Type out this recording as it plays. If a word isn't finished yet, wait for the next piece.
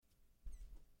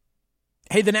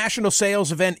Hey, the national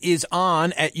sales event is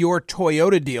on at your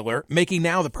Toyota dealer, making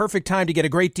now the perfect time to get a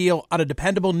great deal on a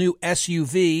dependable new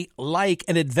SUV like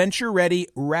an adventure-ready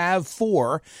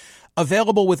RAV4.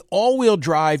 Available with all-wheel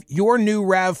drive, your new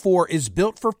RAV4 is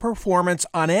built for performance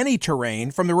on any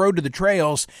terrain, from the road to the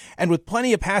trails, and with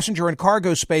plenty of passenger and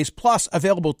cargo space, plus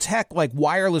available tech like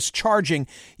wireless charging,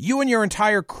 you and your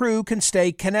entire crew can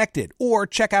stay connected. Or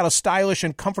check out a stylish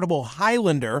and comfortable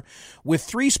Highlander with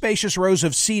 3 spacious rows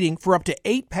of seating for up to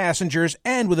 8 passengers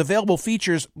and with available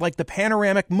features like the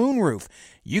panoramic moonroof.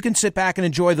 You can sit back and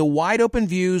enjoy the wide-open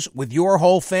views with your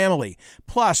whole family.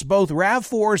 Plus, both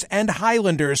RAV4s and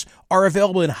Highlanders are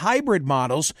available in hybrid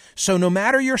models, so no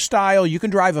matter your style, you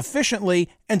can drive efficiently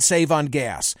and save on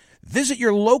gas. Visit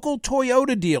your local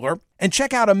Toyota dealer and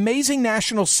check out amazing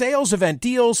national sales event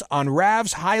deals on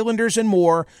RAVs, Highlanders, and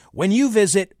more when you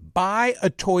visit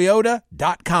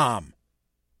buyatoyota.com.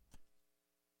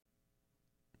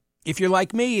 If you're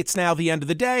like me, it's now the end of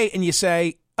the day and you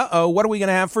say, uh-oh, what are we going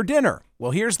to have for dinner?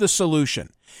 Well, here's the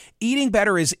solution. Eating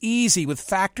better is easy with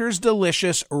Factor's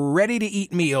delicious,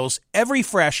 ready-to-eat meals. Every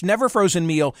fresh, never frozen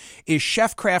meal is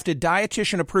chef-crafted,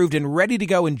 dietitian-approved, and ready to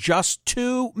go in just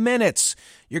 2 minutes.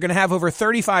 You're going to have over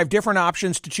 35 different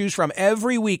options to choose from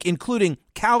every week, including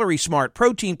Calorie Smart,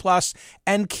 Protein Plus,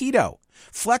 and Keto.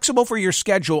 Flexible for your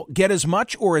schedule, get as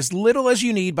much or as little as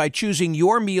you need by choosing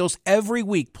your meals every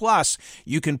week. Plus,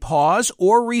 you can pause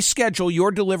or reschedule your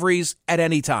deliveries at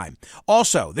any time.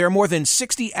 Also, there are more than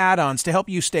 60 add-ons to help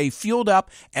you stay fueled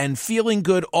up and feeling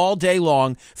good all day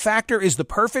long. Factor is the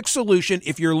perfect solution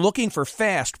if you're looking for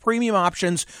fast, premium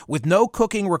options with no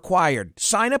cooking required.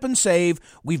 Sign up and save.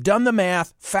 We've done the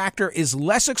math. Factor is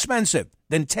less expensive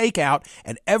than takeout,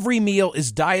 and every meal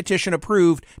is dietitian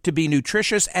approved to be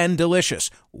nutritious and delicious.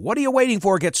 What are you waiting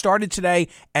for? Get started today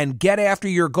and get after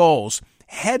your goals.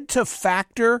 Head to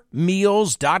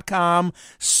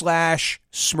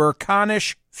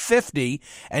factormeals.com/Smerconish50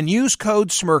 and use code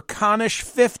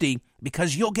Smerconish50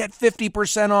 because you'll get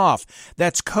 50% off.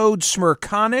 That's code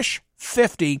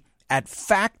Smerconish50 at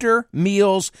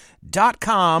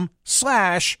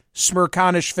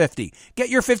factormeals.com/Smerconish50. Get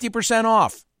your 50%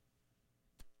 off.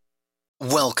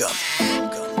 Welcome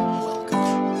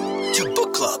to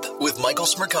Book Club with Michael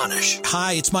Smerconish.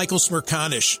 Hi, it's Michael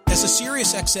Smerconish. As a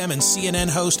SiriusXM and CNN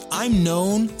host, I'm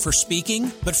known for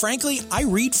speaking, but frankly, I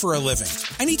read for a living.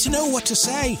 I need to know what to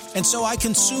say, and so I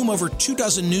consume over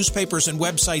 24 newspapers and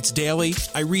websites daily.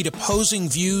 I read opposing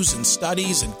views and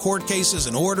studies and court cases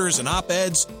and orders and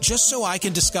op-eds just so I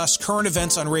can discuss current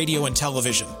events on radio and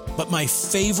television. But my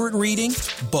favorite reading?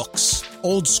 Books.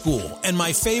 Old school. And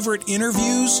my favorite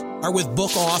interviews are with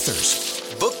book authors.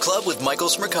 Book Club with Michael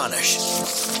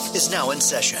Smerconish is now in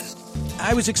session.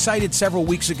 I was excited several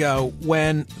weeks ago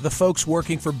when the folks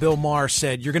working for Bill Maher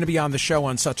said, you're going to be on the show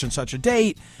on such and such a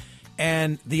date,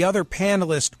 and the other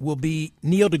panelist will be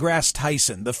Neil deGrasse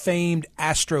Tyson, the famed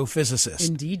astrophysicist.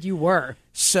 Indeed you were.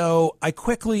 So I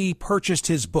quickly purchased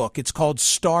his book. It's called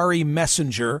Starry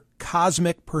Messenger,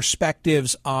 Cosmic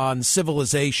Perspectives on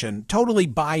Civilization. Totally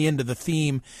buy into the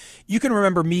theme. You can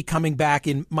remember me coming back,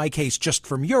 in my case, just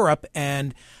from Europe,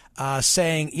 and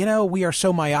saying, we are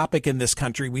so myopic in this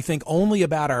country. We think only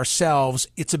about ourselves.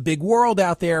 It's a big world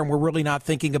out there, and we're really not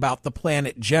thinking about the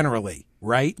planet generally,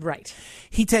 right? Right.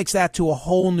 He takes that to a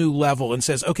whole new level and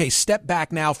says, okay, step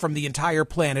back now from the entire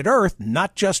planet Earth,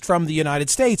 not just from the United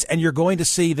States, and you're going to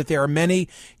see that there are many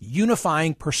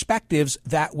unifying perspectives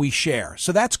that we share.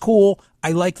 So that's cool.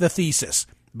 I like the thesis.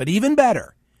 But even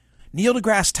better, Neil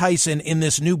deGrasse Tyson in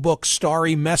this new book,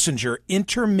 Starry Messenger,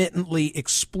 intermittently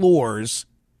explores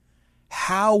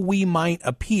how we might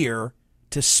appear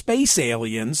to space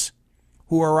aliens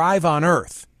who arrive on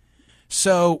Earth.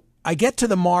 So I get to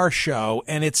the Maher show,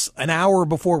 and it's an hour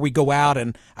before we go out,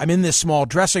 and I'm in this small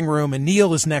dressing room, and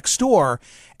Neil is next door,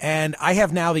 and I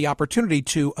have now the opportunity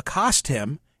to accost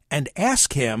him and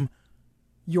ask him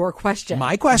your question.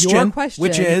 My question, Your question,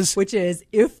 which is,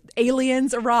 if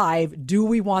aliens arrive, do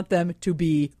we want them to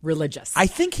be religious? I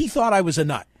think he thought I was a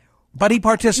nut. But he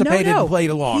participated and played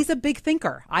along. He's a big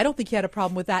thinker. I don't think he had a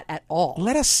problem with that at all.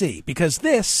 Let us see, because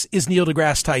this is Neil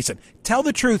deGrasse Tyson. Tell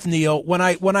the truth, Neil. When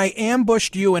I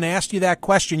ambushed you and asked you that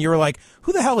question, you were like,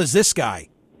 who the hell is this guy?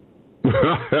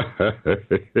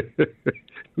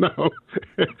 No.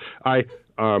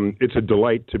 It's a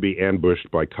delight to be ambushed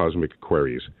by cosmic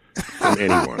queries from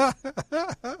anyone.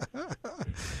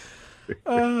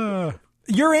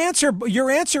 Your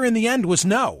answer in the end was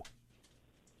no.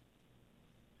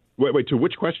 Wait, to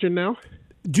which question now?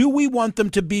 Do we want them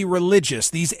to be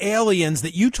religious? These aliens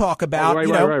that you talk about.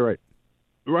 Right.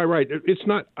 It's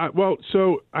not,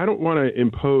 so I don't want to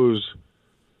impose,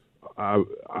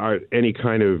 any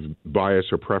kind of bias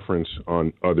or preference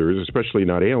on others, especially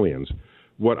not aliens.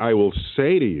 What I will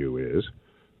say to you is,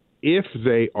 if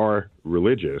they are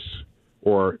religious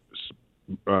or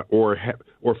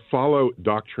follow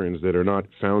doctrines that are not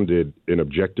founded in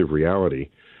objective reality,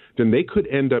 then they could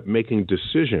end up making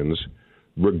decisions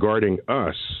regarding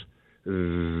us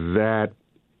that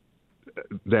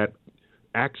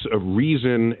acts of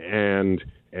reason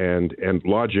and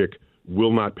logic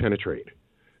will not penetrate.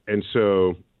 And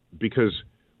so, because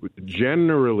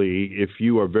generally, if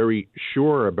you are very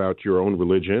sure about your own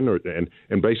religion,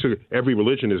 and basically every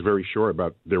religion is very sure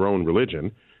about their own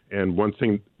religion, and one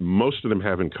thing most of them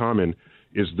have in common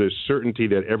is the certainty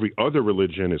that every other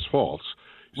religion is false.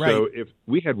 Right. So if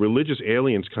we had religious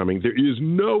aliens coming, there is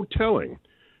no telling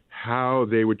how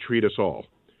they would treat us all.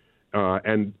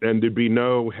 And there'd be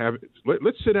no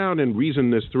let's sit down and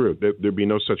reason this through. There'd be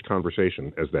no such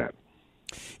conversation as that.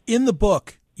 In the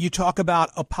book, you talk about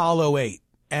Apollo 8,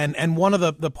 and one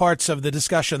of the parts of the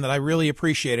discussion that I really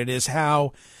appreciated is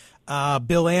how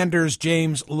Bill Anders,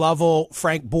 James Lovell,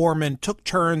 Frank Borman took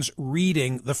turns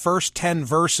reading the first 10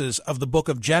 verses of the book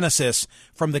of Genesis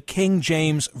from the King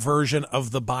James Version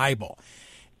of the Bible.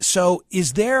 So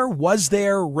was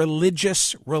there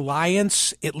religious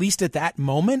reliance, at least at that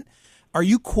moment? Are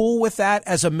you cool with that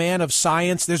as a man of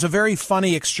science? There's a very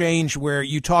funny exchange where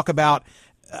you talk about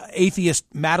atheist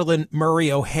Madeline Murray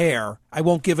O'Hair. I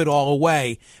won't give it all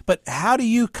away, but how do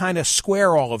you kind of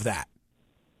square all of that?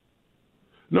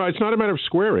 No, it's not a matter of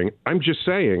squaring. I'm just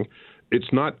saying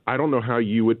it's not. I don't know how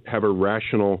you would have a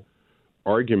rational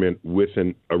argument with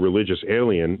a religious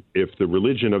alien if the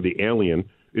religion of the alien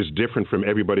is different from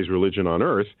everybody's religion on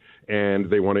Earth, and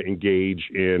they want to engage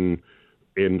in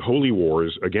holy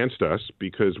wars against us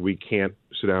because we can't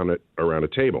sit down around a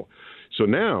table. So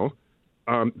now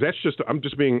that's just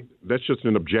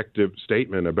an objective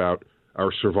statement about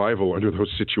our survival under those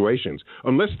situations.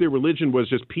 Unless their religion was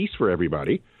just peace for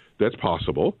everybody, that's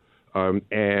possible.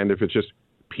 And if it's just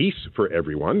peace for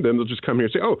everyone, then they'll just come here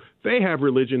and say, oh, they have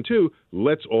religion too.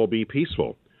 Let's all be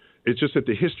peaceful. It's just that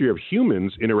the history of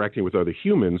humans interacting with other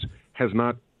humans has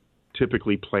not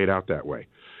typically played out that way.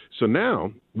 So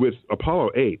now, with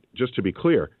Apollo 8, just to be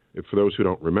clear, for those who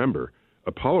don't remember,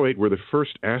 Apollo 8 were the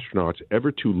first astronauts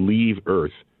ever to leave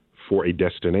Earth for a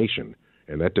destination.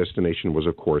 And that destination was,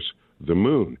 of course, the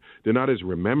moon. They're not as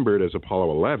remembered as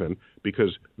Apollo 11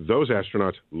 because those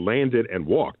astronauts landed and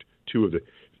walked,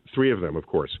 three of them, of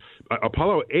course.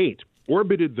 Apollo 8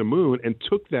 orbited the moon and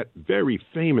took that very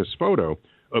famous photo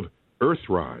of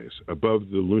Earthrise above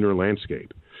the lunar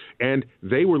landscape. And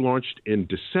they were launched in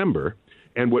December.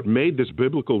 And what made this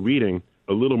biblical reading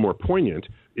a little more poignant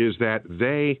is that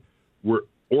they were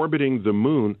orbiting the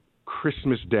moon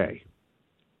Christmas Day.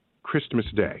 Christmas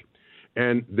Day.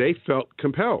 And they felt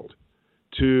compelled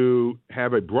to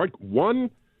have one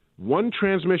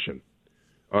transmission,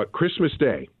 Christmas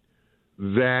Day,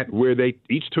 where they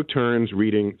each took turns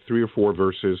reading 3 or 4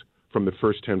 verses from the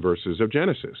first 10 verses of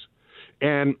Genesis.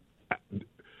 And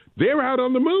they're out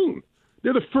on the moon.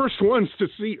 They're the first ones to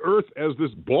see Earth as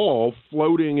this ball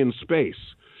floating in space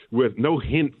with no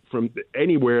hint from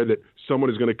anywhere that someone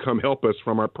is going to come help us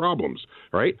from our problems,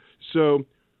 right? So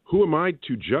who am I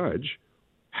to judge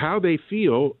how they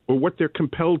feel or what they're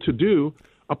compelled to do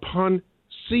upon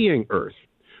seeing Earth?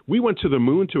 We went to the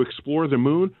moon to explore the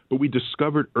moon, but we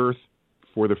discovered Earth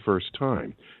for the first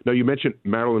time. Now, you mentioned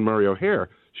Madeline Murray O'Hair.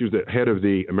 She was the head of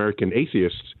the American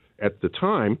Atheists at the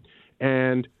time,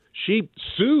 and she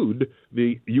sued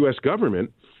the U.S.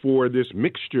 government for this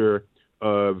mixture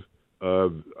of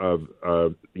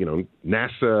NASA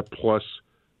plus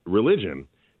religion.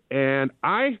 And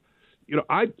I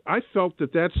felt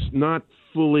that that's not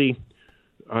fully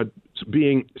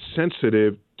being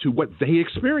sensitive to what they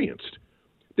experienced.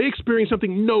 They experienced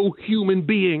something no human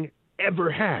being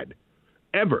ever had,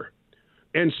 ever.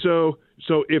 And so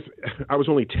if I was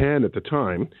only 10 at the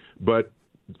time, but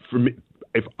for me,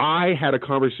 if I had a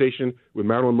conversation with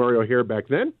Madeline Murray O'Hair back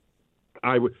then,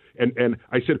 I would, and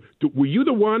I said, were you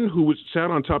the one who sat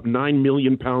on top 9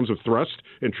 million pounds of thrust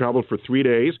and traveled for 3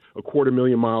 days,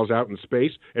 250,000 miles out in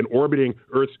space, and orbiting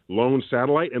Earth's lone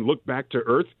satellite and looked back to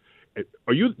Earth?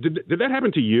 Did that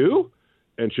happen to you?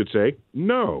 And she'd say,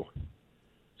 no.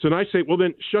 So then I say, well,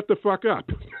 then shut the fuck up.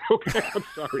 Okay, I'm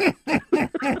sorry.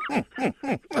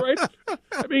 Right?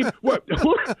 I mean, what?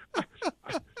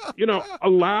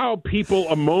 Allow people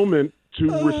a moment to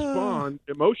respond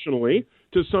emotionally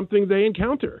to something they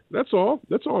encounter. That's all.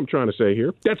 That's all I'm trying to say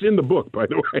here. That's in the book, by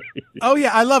the way. Oh, yeah,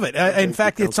 I love it. In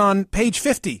fact, it's on page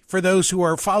 50 for those who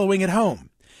are following at home.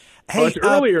 Hey, it's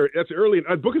earlier. That's early.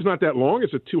 The book is not that long.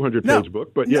 It's a 200-page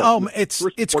book, but yeah. No, it's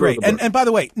great. And by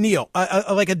the way, Neil,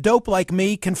 like a dope like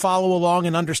me can follow along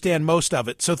and understand most of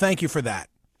it. So thank you for that.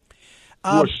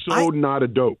 You are not a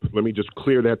dope. Let me just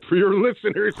clear that for your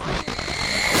listeners.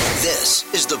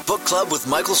 This is the Book Club with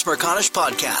Michael Smerconish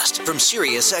podcast from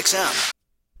SiriusXM.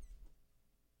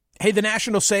 Hey, the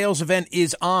national sales event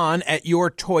is on at your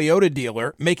Toyota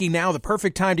dealer, making now the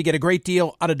perfect time to get a great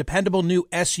deal on a dependable new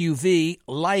SUV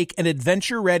like an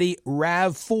adventure-ready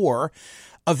RAV4.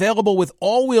 Available with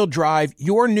all-wheel drive,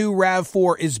 your new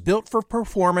RAV4 is built for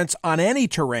performance on any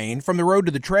terrain, from the road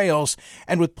to the trails,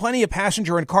 and with plenty of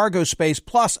passenger and cargo space,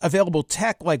 plus available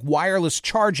tech like wireless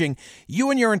charging,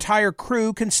 you and your entire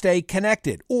crew can stay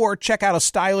connected. Or check out a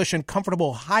stylish and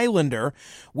comfortable Highlander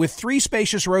with 3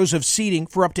 spacious rows of seating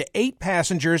for up to 8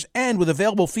 passengers, and with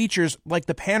available features like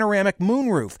the panoramic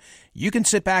moonroof. You can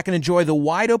sit back and enjoy the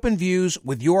wide-open views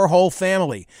with your whole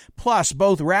family. Plus,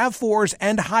 both RAV4s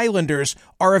and Highlanders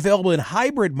are available in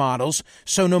hybrid models,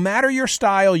 so no matter your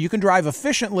style, you can drive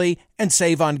efficiently and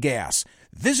save on gas.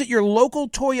 Visit your local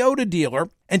Toyota dealer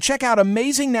and check out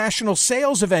amazing national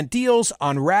sales event deals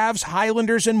on RAVs,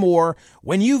 Highlanders, and more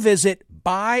when you visit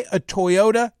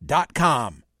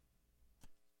buyatoyota.com.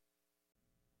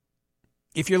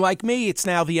 If you're like me, it's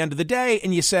now the end of the day,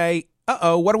 and you say,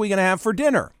 what are we going to have for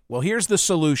dinner? Well, here's the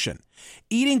solution.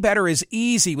 Eating better is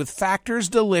easy with Factor's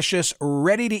delicious,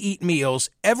 ready-to-eat meals.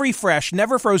 Every fresh,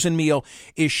 never frozen meal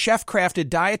is chef-crafted,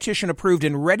 dietitian-approved,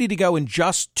 and ready to go in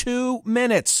just 2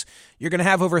 minutes. You're going to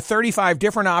have over 35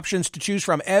 different options to choose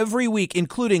from every week,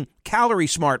 including Calorie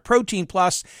Smart, Protein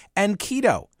Plus, and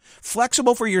Keto.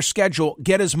 Flexible for your schedule,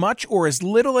 get as much or as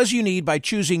little as you need by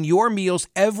choosing your meals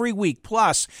every week.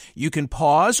 Plus, you can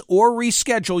pause or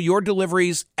reschedule your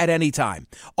deliveries at any time.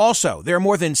 Also, there are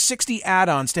more than 60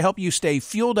 add-ons to help you stay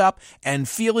fueled up and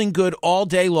feeling good all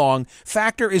day long.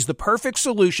 Factor is the perfect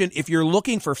solution if you're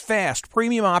looking for fast,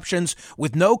 premium options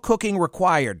with no cooking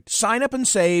required. Sign up and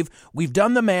save. We've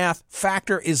done the math.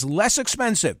 Factor is less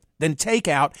expensive than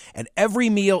takeout, and every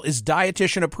meal is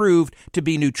dietitian approved to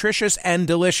be nutritious and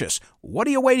delicious. What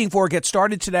are you waiting for? Get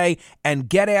started today and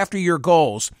get after your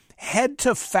goals. Head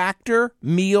to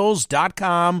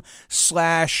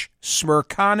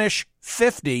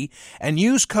factormeals.com/Smerconish50 and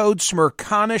use code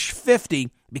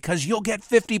Smerconish50 because you'll get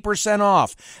 50%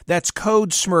 off. That's code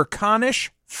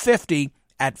Smerconish50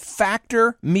 at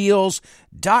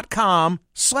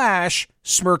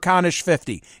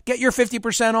factormeals.com/Smerconish50. Get your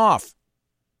 50% off.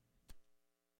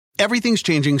 Everything's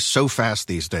changing so fast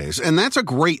these days, and that's a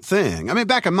great thing. I mean,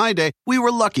 back in my day, we were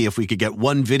lucky if we could get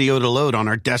one video to load on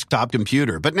our desktop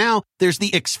computer. But now, there's the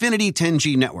Xfinity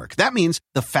 10G network. That means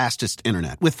the fastest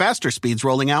internet, with faster speeds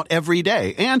rolling out every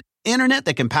day, and internet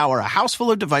that can power a house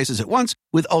full of devices at once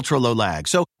with ultra-low lag.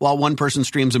 So while one person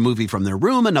streams a movie from their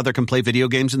room, another can play video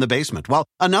games in the basement, while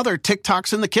another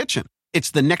TikToks in the kitchen.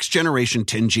 It's the next generation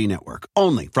 10G network,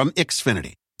 only from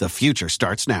Xfinity. The future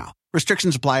starts now.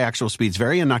 Restrictions apply. Actual speeds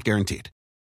vary and not guaranteed.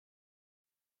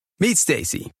 Meet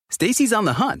Stacy. Stacy's on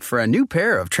the hunt for a new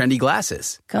pair of trendy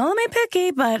glasses. Call me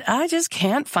picky, but I just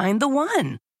can't find the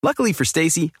one. Luckily for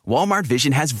Stacy, Walmart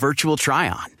Vision has virtual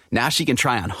try-on. Now she can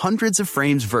try on hundreds of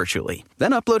frames virtually,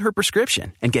 then upload her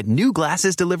prescription and get new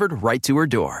glasses delivered right to her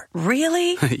door.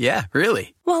 Really? Yeah,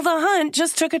 really. Well, the hunt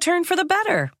just took a turn for the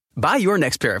better. Buy your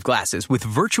next pair of glasses with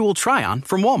virtual try-on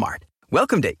from Walmart.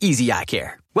 Welcome to Easy Eye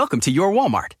Care. Welcome to your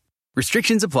Walmart.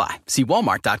 Restrictions apply. See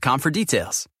walmart.com for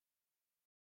details.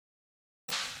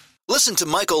 Listen to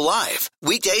Michael live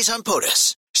weekdays on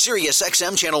POTUS,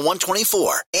 SiriusXM channel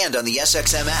 124, and on the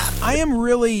SXM app. I am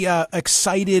really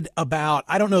excited about,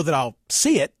 I don't know that I'll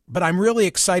see it, but I'm really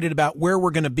excited about where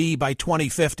we're going to be by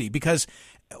 2050 because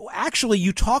actually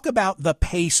you talk about the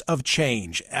pace of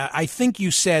change. I think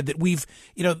you said that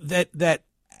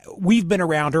we've been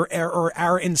around, or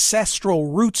our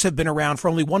ancestral roots have been around for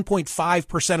only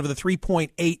 1.5% of the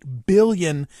 3.8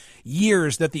 billion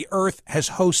years that the Earth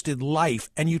has hosted life.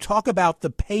 And you talk about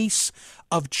the pace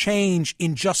of change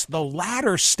in just the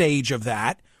latter stage of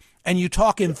that, and you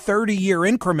talk in 30-year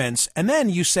increments, and then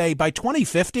you say by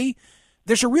 2050,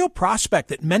 there's a real prospect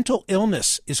that mental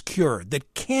illness is cured,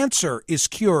 that cancer is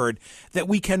cured, that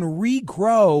we can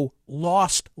regrow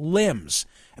lost limbs.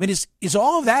 I mean, is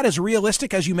all of that as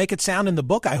realistic as you make it sound in the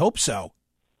book? I hope so.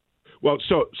 Well,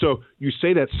 so you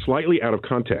say that slightly out of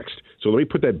context. So let me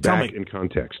put that back in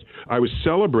context. I was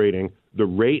celebrating the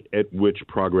rate at which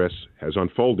progress has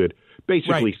unfolded,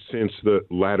 basically since the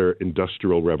latter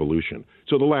industrial revolution.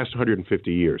 So the last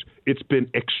 150 years. It's been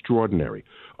extraordinary.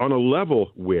 On a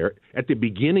level where at the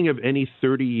beginning of any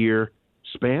 30-year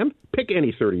span, pick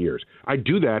any 30 years. I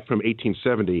do that from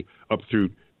 1870 up through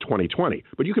 2020.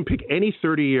 But you can pick any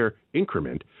 30-year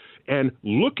increment and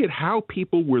look at how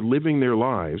people were living their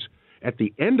lives at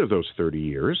the end of those 30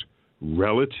 years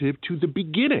relative to the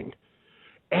beginning.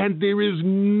 And there is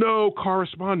no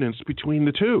correspondence between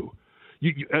the two.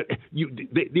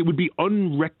 They would be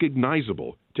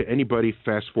unrecognizable to anybody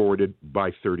fast forwarded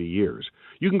by 30 years.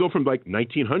 You can go from like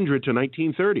 1900 to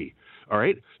 1930. All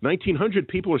right, 1900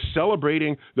 people are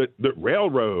celebrating the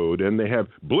railroad, and they have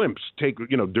blimps,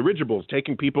 dirigibles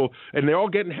taking people, and they're all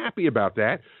getting happy about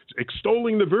that,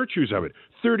 extolling the virtues of it.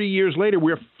 30 years later,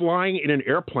 we're flying in an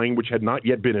airplane which had not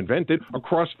yet been invented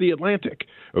across the Atlantic.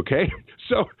 Okay,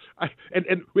 so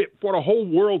and we fought a whole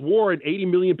world war, and 80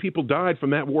 million people died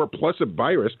from that war, plus a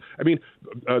virus. I mean,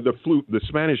 the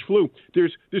Spanish flu.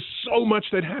 There's so much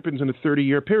that happens in a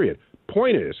 30-year period.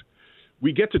 Point is,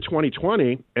 we get to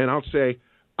 2020, and I'll say,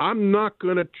 I'm not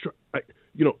going to try,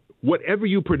 whatever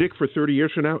you predict for 30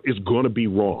 years from now is going to be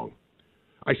wrong.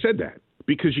 I said that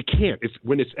because you can't.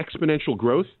 When it's exponential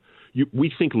growth,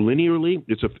 we think linearly.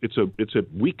 It's a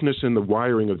weakness in the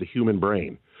wiring of the human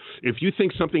brain. If you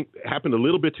think something happened a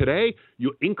little bit today,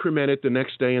 you increment it the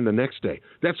next day and the next day.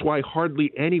 That's why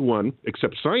hardly anyone,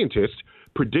 except scientists,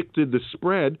 predicted the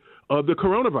spread of the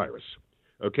coronavirus.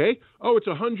 Okay? Oh, it's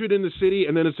 100 in the city,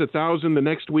 and then it's 1,000 the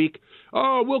next week.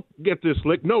 Oh, we'll get this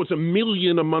licked. No, it's 1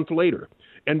 million a month later,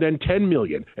 and then 10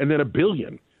 million, and then 1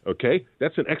 billion. Okay?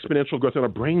 That's an exponential growth, and our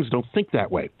brains don't think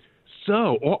that way.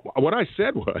 So what I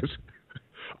said was,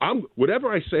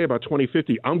 whatever I say about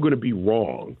 2050, I'm going to be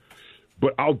wrong,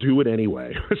 but I'll do it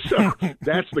anyway. So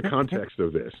that's the context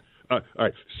of this. All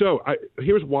right. So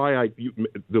here's why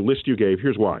the list you gave,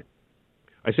 here's why.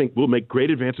 I think we'll make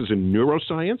great advances in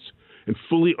neuroscience and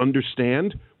fully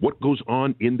understand what goes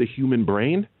on in the human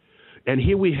brain. And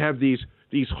here we have these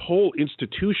whole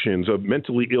institutions of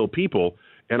mentally ill people,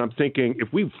 and I'm thinking,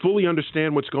 if we fully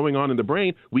understand what's going on in the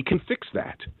brain, we can fix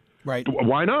that. Right.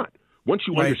 Why not? Once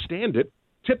you understand it,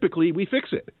 typically we fix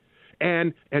it.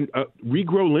 And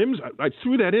regrow limbs, I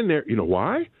threw that in there. You know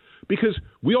why? Because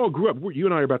we all grew up, you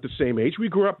and I are about the same age, we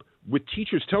grew up with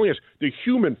teachers telling us the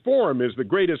human form is the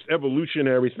greatest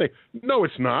evolutionary thing. No,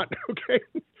 it's not, okay?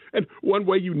 And one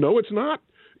way you know it's not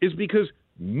is because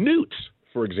newts,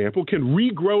 for example, can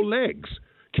regrow legs.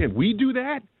 Can we do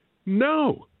that?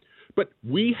 No. But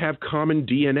we have common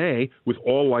DNA with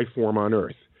all life form on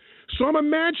Earth. So I'm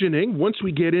imagining once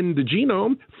we get in the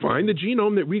genome, find the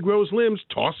genome that regrows limbs,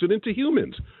 toss it into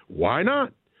humans. Why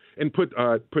not? And put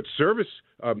service,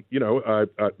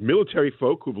 military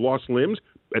folk who've lost limbs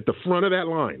at the front of that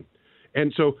line.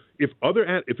 And so if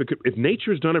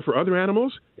nature's done it for other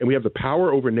animals and we have the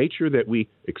power over nature that we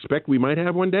expect we might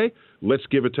have one day, let's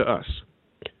give it to us.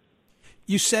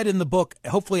 You said in the book,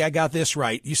 hopefully I got this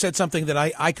right, you said something that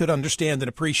I could understand and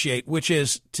appreciate, which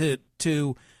is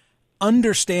to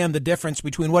understand the difference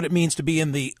between what it means to be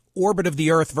in the orbit of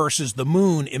the Earth versus the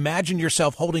moon. Imagine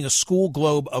yourself holding a school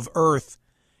globe of Earth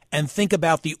and think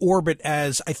about the orbit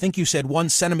as, I think you said, 1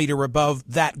 centimeter above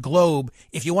that globe.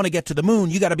 If you want to get to the moon,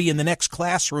 you got to be in the next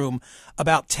classroom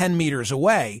about 10 meters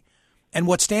away. And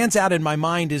what stands out in my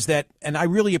mind is that, and I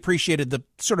really appreciated the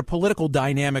sort of political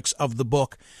dynamics of the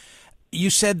book, you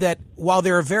said that while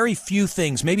there are very few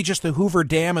things, maybe just the Hoover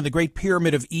Dam and the Great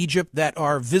Pyramid of Egypt, that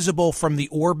are visible from the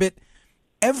orbit,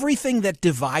 everything that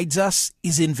divides us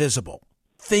is invisible.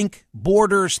 Think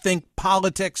borders, think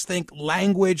politics, think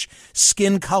language,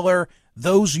 skin color,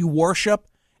 those you worship.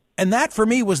 And that, for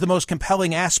me, was the most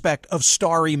compelling aspect of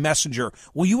Starry Messenger.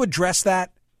 Will you address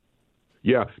that?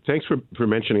 Yeah, thanks for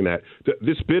mentioning that.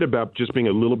 This bit about just being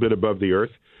a little bit above the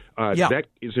Earth, that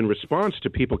is in response to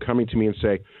people coming to me and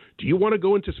say, do you want to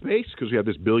go into space? Because we have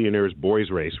this billionaires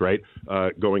boys race, right,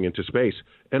 going into space.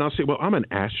 And I'll say, well, I'm an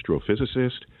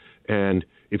astrophysicist. And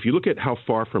if you look at how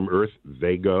far from Earth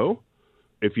they go,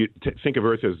 if you think of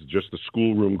Earth as just the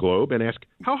schoolroom globe and ask,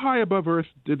 how high above Earth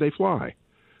did they fly?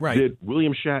 Right. Did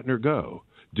William Shatner go?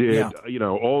 Did,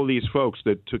 all these folks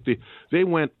that they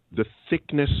went the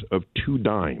thickness of 2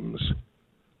 dimes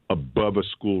above a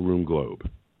schoolroom globe.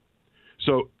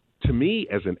 So to me,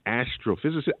 as an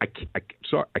astrophysicist,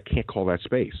 I can't call that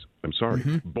space. I'm sorry.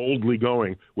 Mm-hmm. Boldly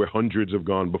going where hundreds have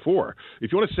gone before.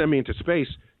 If you want to send me into space,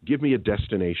 give me a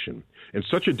destination. And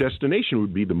such a destination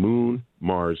would be the moon,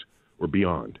 Mars, or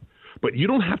beyond. But you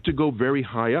don't have to go very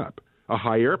high up. A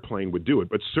high airplane would do it,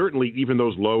 but certainly even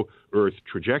those low Earth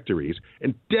trajectories,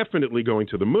 and definitely going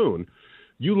to the moon,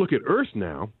 you look at Earth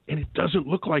now, and it doesn't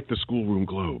look like the schoolroom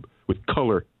globe with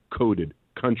color-coded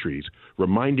countries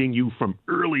reminding you from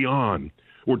early on,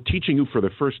 or teaching you for the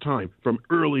first time from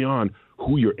early on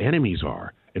who your enemies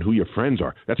are and who your friends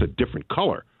are. That's a different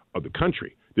color of the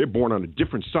country. They're born on a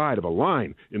different side of a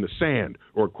line in the sand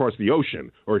or across the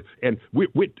ocean.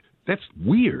 That's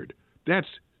weird. That's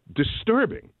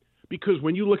disturbing. Because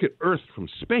when you look at Earth from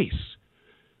space,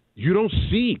 you don't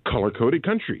see color-coded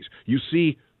countries. You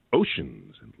see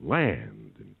oceans and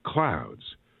land and clouds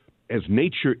as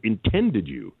nature intended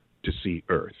you to see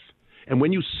Earth. And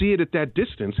when you see it at that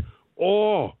distance,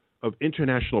 all of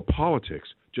international politics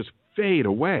just fade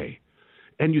away.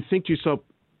 And you think to yourself,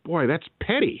 boy, that's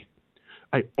petty.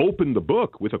 I opened the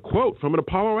book with a quote from an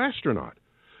Apollo astronaut.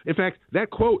 In fact, that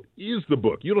quote is the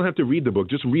book. You don't have to read the book.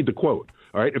 Just read the quote.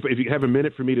 All right? If you have a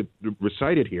minute for me to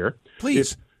recite it here.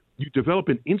 Please. You develop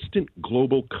an instant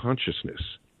global consciousness,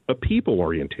 a people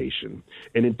orientation,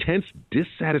 an intense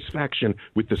dissatisfaction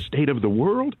with the state of the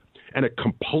world, and a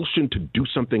compulsion to do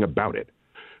something about it.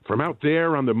 From out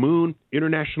there on the moon,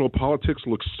 international politics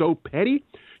looks so petty,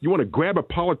 you want to grab a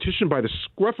politician by the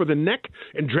scruff of the neck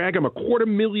and drag him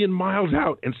 250,000 miles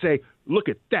out and say, look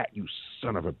at that, you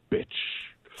son of a bitch.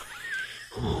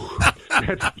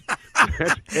 That's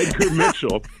Edgar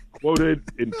Mitchell, quoted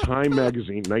in Time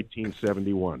magazine,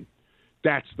 1971.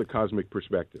 That's the cosmic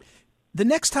perspective. The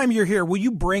next time you're here, will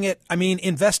you bring it? I mean,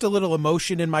 invest a little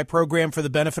emotion in my program for the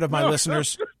benefit of my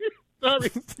listeners. Sorry,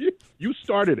 you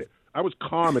started it. I was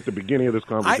calm at the beginning of this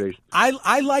conversation.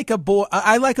 I like a book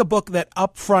that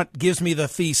up front gives me the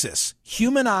thesis.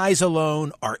 Human eyes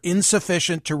alone are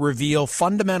insufficient to reveal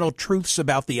fundamental truths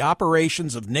about the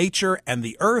operations of nature, and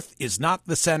the earth is not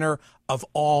the center of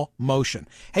all motion.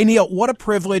 Hey, Neil, what a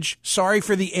privilege. Sorry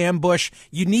for the ambush.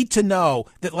 You need to know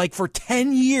that, like, for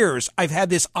 10 years, I've had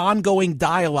this ongoing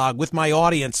dialogue with my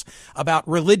audience about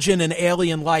religion and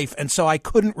alien life, and so I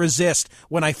couldn't resist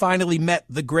when I finally met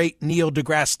the great Neil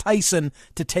deGrasse Tyson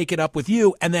to take it up with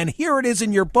you. And then here it is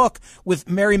in your book with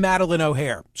Mary Madeline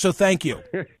O'Hare. So thank you.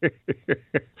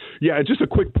 Yeah, just a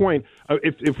quick point.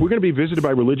 If we're going to be visited by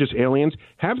religious aliens,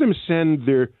 have them send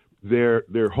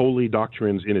their holy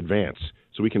doctrines in advance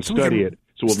so we can study it,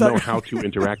 so we'll know how to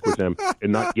interact with them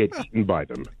and not get eaten by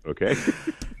them, okay?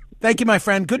 Thank you, my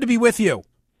friend. Good to be with you.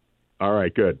 All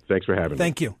right, good. Thanks for having me.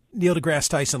 Thank you. Neil deGrasse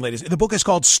Tyson, ladies. The book is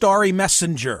called Starry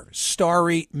Messenger.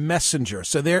 Starry Messenger.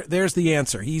 So there's the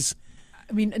answer.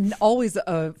 Always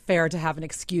fair to have an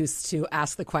excuse to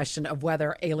ask the question of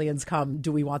whether aliens come, do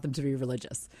we want them to be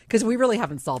religious? Because we really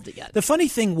haven't solved it yet. The funny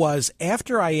thing was,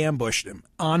 after I ambushed him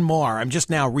on Mar, I'm just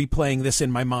now replaying this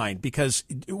in my mind, because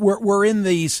we're in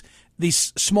these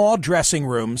small dressing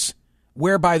rooms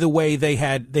where, by the way, they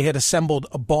had assembled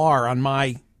a bar on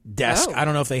my desk. Oh. I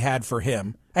don't know if they had for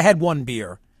him. I had one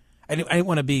beer. I didn't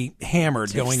want to be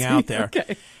hammered going out there.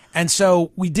 Okay. And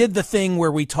so we did the thing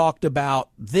where we talked about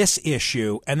this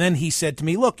issue, and then he said to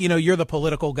me, look, you're the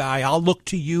political guy. I'll look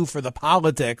to you for the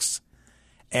politics,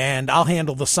 and I'll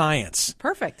handle the science.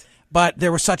 Perfect. But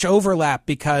there was such overlap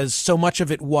because so much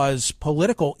of it was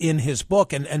political in his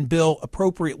book, and Bill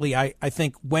appropriately, I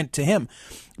think, went to him.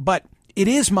 But it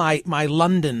is my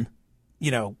London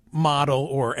model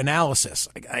or analysis.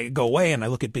 I go away and I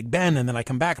look at Big Ben, and then I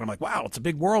come back and I'm like, wow, it's a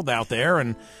big world out there,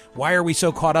 and why are we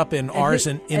so caught up in R's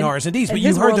and D's? But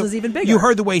you heard is even bigger. You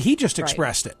heard the way he just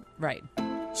expressed it. Right.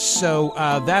 So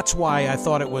that's why I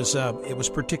thought it was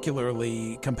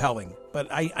particularly compelling. But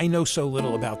I know so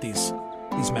little about these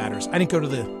matters. I didn't go to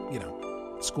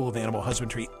the School of Animal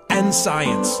Husbandry and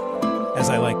Science, as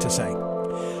I like to say.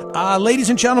 Ladies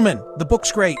and gentlemen, the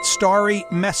book's great. Starry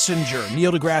Messenger,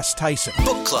 Neil deGrasse Tyson.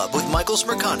 Book Club with Michael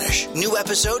Smerconish. New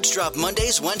episodes drop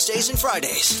Mondays, Wednesdays, and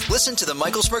Fridays. Listen to the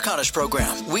Michael Smerconish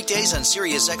program weekdays on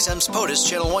SiriusXM's POTUS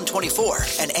Channel 124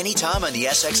 and anytime on the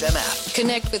SXM app.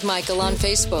 Connect with Michael on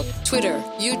Facebook, Twitter,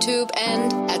 YouTube,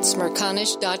 and at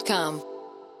Smerconish.com.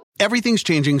 Everything's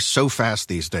changing so fast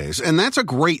these days, and that's a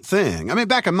great thing. I mean,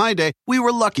 back in my day, we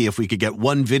were lucky if we could get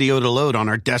one video to load on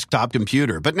our desktop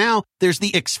computer. But now, there's the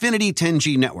Xfinity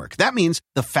 10G network. That means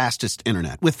the fastest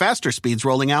internet, with faster speeds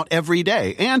rolling out every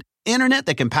day, and internet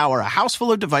that can power a house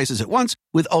full of devices at once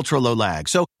with ultra-low lag.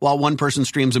 So while one person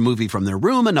streams a movie from their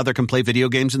room, another can play video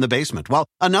games in the basement, while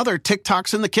another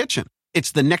TikToks in the kitchen.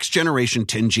 It's the next generation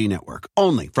 10G network,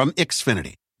 only from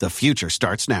Xfinity. The future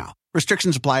starts now.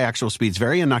 Restrictions apply. Actual speeds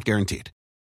vary and not guaranteed.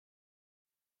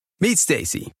 Meet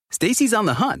Stacy. Stacy's on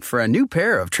the hunt for a new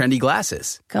pair of trendy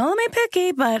glasses. Call me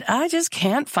picky, but I just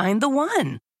can't find the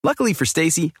one. Luckily for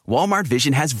Stacy, Walmart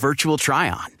Vision has virtual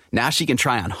try-on. Now she can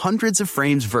try on hundreds of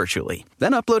frames virtually,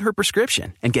 then upload her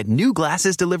prescription and get new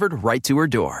glasses delivered right to her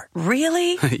door.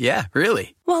 Really? Yeah,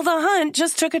 really. Well, the hunt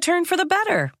just took a turn for the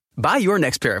better. Buy your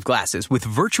next pair of glasses with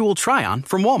virtual try-on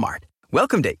from Walmart.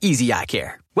 Welcome to Easy Eye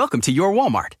Care. Welcome to your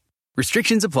Walmart.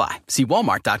 Restrictions apply. See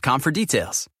walmart.com for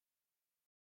details.